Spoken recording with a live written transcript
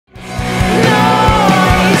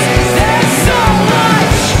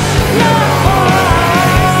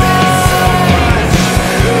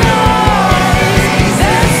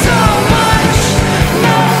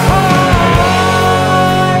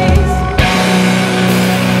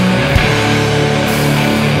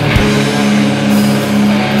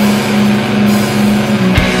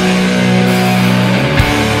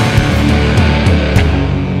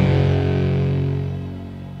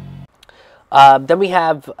Then we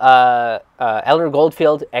have Eleanor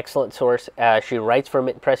Goldfield, excellent source. She writes for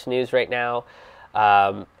Mint Press News right now,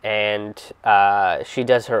 and she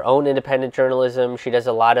does her own independent journalism. She does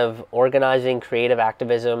a lot of organizing, creative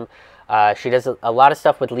activism. She does a lot of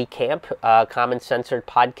stuff with Lee Camp, Common Censored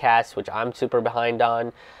podcast, which I'm super behind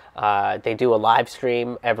on. They do a live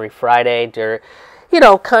stream every Friday,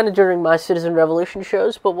 kind of during my Citizen Revolution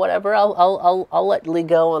shows. But whatever, I'll let Lee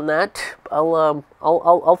go on that.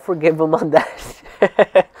 I'll forgive him on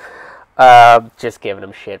that. Just giving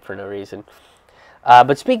him shit for no reason.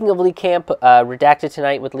 But speaking of Lee Camp, Redacted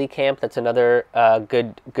Tonight with Lee Camp, that's another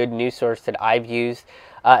good news source that I've used.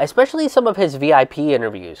 Especially some of his VIP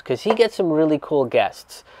interviews, because he gets some really cool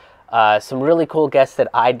guests. Some really cool guests that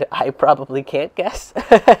I probably can't guess.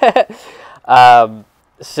 I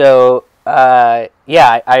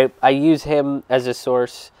use him as a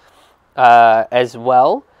source as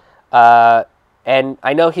well. And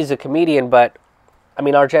I know he's a comedian, but I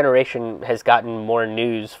mean, our generation has gotten more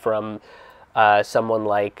news from someone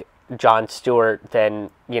like Jon Stewart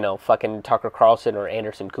than, fucking Tucker Carlson or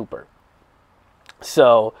Anderson Cooper.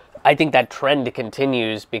 So I think that trend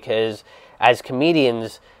continues because as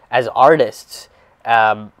comedians, as artists,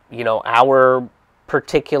 our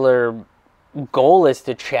particular goal is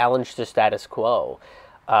to challenge the status quo.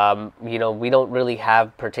 We don't really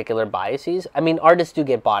have particular biases. I mean, artists do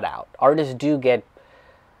get bought out. Artists do get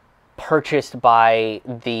purchased by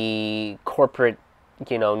the corporate,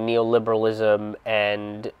 neoliberalism,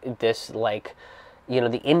 and this,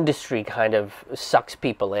 the industry kind of sucks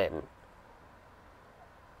people in.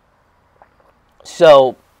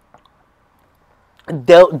 So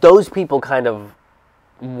those people kind of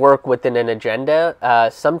work within an agenda,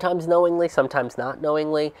 sometimes knowingly, sometimes not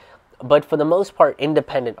knowingly, but for the most part,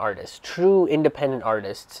 independent artists, true independent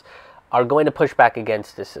artists, are going to push back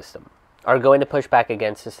against the system, are going to push back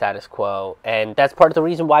against the status quo, and that's part of the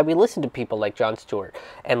reason why we listen to people like Jon Stewart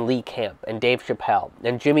and Lee Camp and Dave Chappelle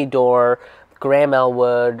and Jimmy Dore, Graham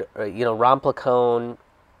Elwood, Ron Placone.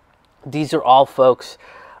 These are all folks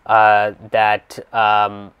that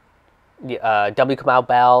W. Kamau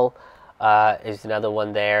Bell is another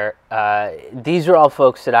one there. These are all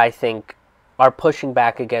folks that I think are pushing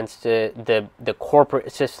back against the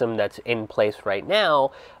corporate system that's in place right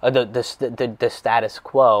now, the status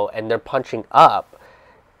quo, and they're punching up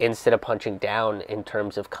instead of punching down in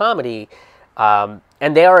terms of comedy.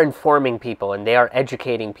 And they are informing people and they are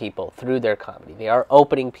educating people through their comedy. They are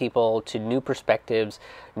opening people to new perspectives,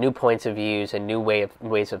 new points of views, and new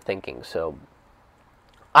ways of thinking. So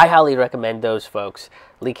I highly recommend those folks.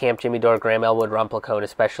 Lee Camp, Jimmy Dore, Graham Elwood, Ron Placone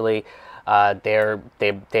especially.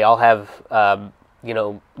 They all have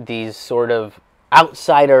these sort of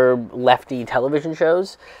outsider lefty television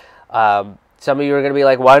shows. Some of you are going to be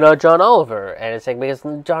like, why not John Oliver? And it's like, because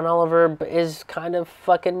John Oliver is kind of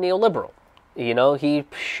fucking neoliberal. He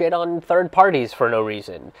shit on third parties for no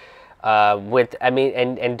reason. And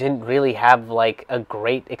didn't really have like a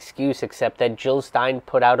great excuse except that Jill Stein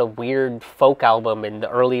put out a weird folk album in the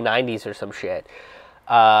early 90s or some shit.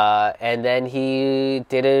 And then he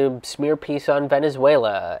did a smear piece on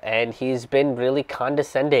Venezuela, and he's been really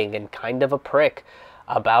condescending and kind of a prick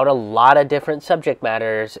about a lot of different subject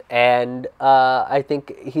matters, and I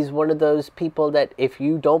think he's one of those people that if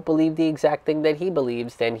you don't believe the exact thing that he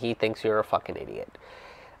believes, then he thinks you're a fucking idiot.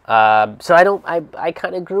 So I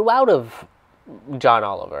kind of grew out of John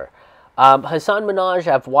Oliver. Hasan Minhaj,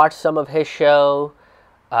 I've watched some of his show.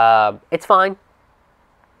 It's fine.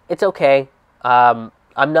 It's okay.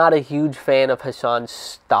 I'm not a huge fan of Hasan's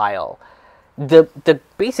style. The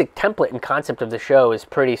basic template and concept of the show is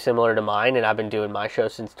pretty similar to mine, and I've been doing my show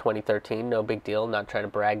since 2013. No big deal. Not trying to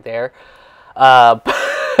brag there. But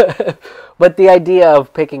the idea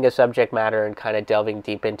of picking a subject matter and kind of delving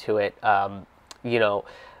deep into it,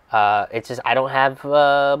 it's just I don't have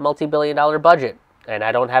a multi-billion-dollar budget, and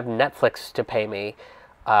I don't have Netflix to pay me.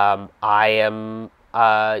 I'm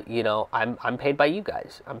paid by you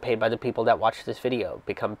guys. I'm paid by the people that watch this video,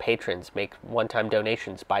 become patrons, make one-time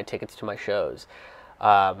donations, buy tickets to my shows.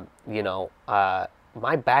 My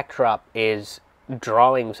backdrop is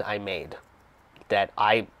drawings I made that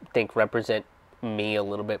I think represent me a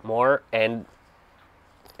little bit more, and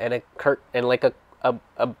a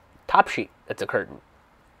top sheet that's a curtain.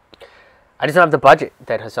 I just don't have the budget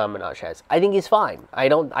that Hasan Minhaj has. I think he's fine. I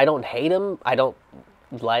don't hate him. I don't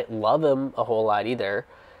love him a whole lot either.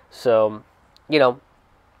 So,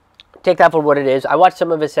 take that for what it is. I watch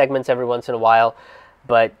some of his segments every once in a while,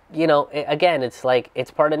 but, again, it's like, it's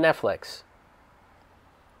part of Netflix.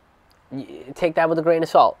 Take that with a grain of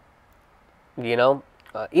salt.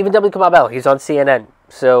 Even W. Kamau Bell, he's on CNN.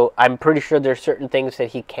 So I'm pretty sure there's certain things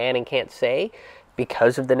that he can and can't say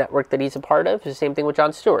because of the network that he's a part of. The same thing with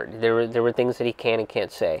Jon Stewart. There were things that he can and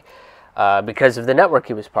can't say because of the network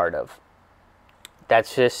he was part of.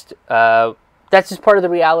 That's just part of the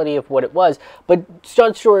reality of what it was. But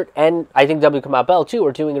Jon Stewart and I think W. Kamau Bell too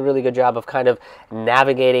are doing a really good job of kind of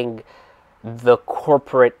navigating the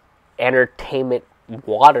corporate entertainment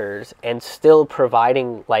waters and still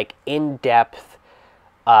providing like in-depth,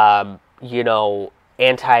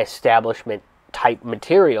 anti-establishment type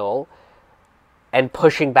material and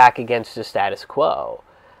pushing back against the status quo.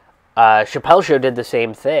 Chappelle Show did the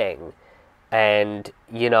same thing, and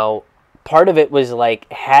part of it was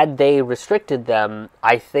like, had they restricted them,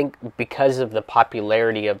 I think because of the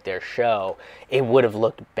popularity of their show, it would have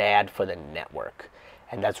looked bad for the network.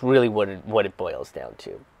 And that's really what it boils down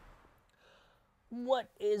to. What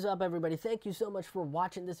is up, everybody? Thank you so much for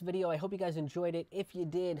watching this video. I hope you guys enjoyed it. If you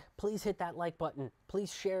did, please hit that like button.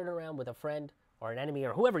 Please share it around with a friend or an enemy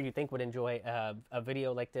or whoever you think would enjoy a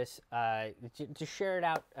video like this. Just share it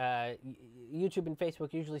out. YouTube and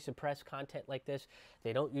Facebook usually suppress content like this.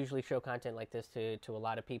 They don't usually show content like this to a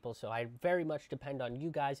lot of people, so I very much depend on you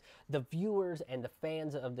guys, the viewers and the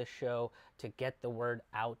fans of this show, to get the word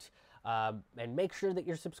out. And make sure that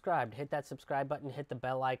you're subscribed. Hit that subscribe button, hit the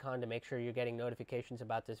bell icon to make sure you're getting notifications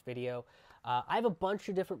about this video. I have a bunch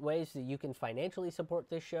of different ways that you can financially support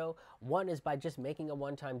this show. One is by just making a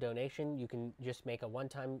one-time donation. You can just make a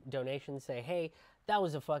one-time donation, say, hey, that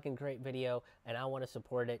was a fucking great video, and I want to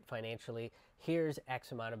support it financially. Here's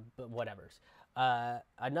X amount of whatevers.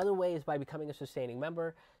 Another way is by becoming a sustaining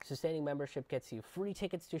member. Sustaining membership gets you free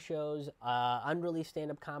tickets to shows, unreleased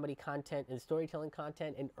stand-up comedy content and storytelling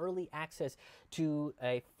content, and early access to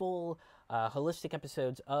a full holistic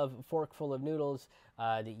episodes of Fork Full of Noodles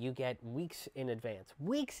that you get weeks in advance.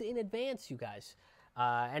 Weeks in advance, you guys.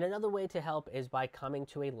 And another way to help is by coming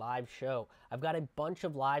to a live show. I've got a bunch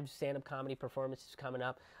of live stand-up comedy performances coming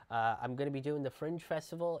up. I'm going to be doing the Fringe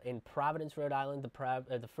Festival in Providence, Rhode Island,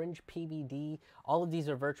 the Fringe PVD. All of these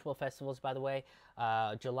are virtual festivals, by the way.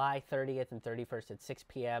 July 30th and 31st at 6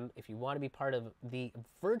 p.m. If you want to be part of the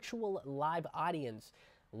virtual live audience,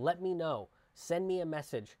 let me know. Send me a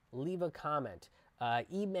message. Leave a comment.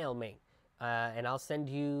 Email me. And I'll send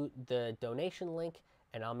you the donation link,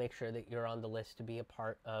 and I'll make sure that you're on the list to be a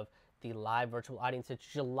part of the live virtual audience. It's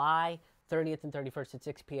July 30th and 31st at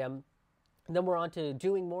 6 p.m. And then we're on to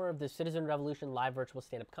doing more of the Citizen Revolution live virtual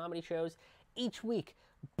stand-up comedy shows. Each week,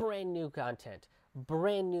 brand new content,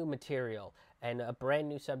 brand new material, and a brand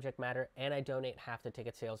new subject matter. And I donate half the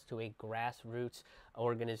ticket sales to a grassroots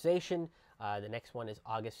organization. The next one is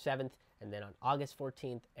August 7th, and then on August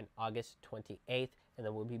 14th and August 28th. And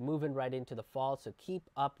then we'll be moving right into the fall, so keep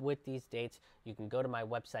up with these dates. You can go to my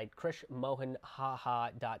website,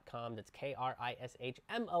 krishmohanhaha.com. That's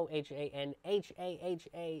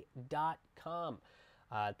KRISHMOHANHAHA.com.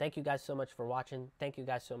 Thank you guys so much for watching. Thank you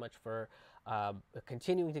guys so much for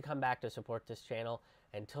continuing to come back to support this channel.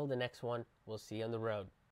 Until the next one, we'll see you on the road.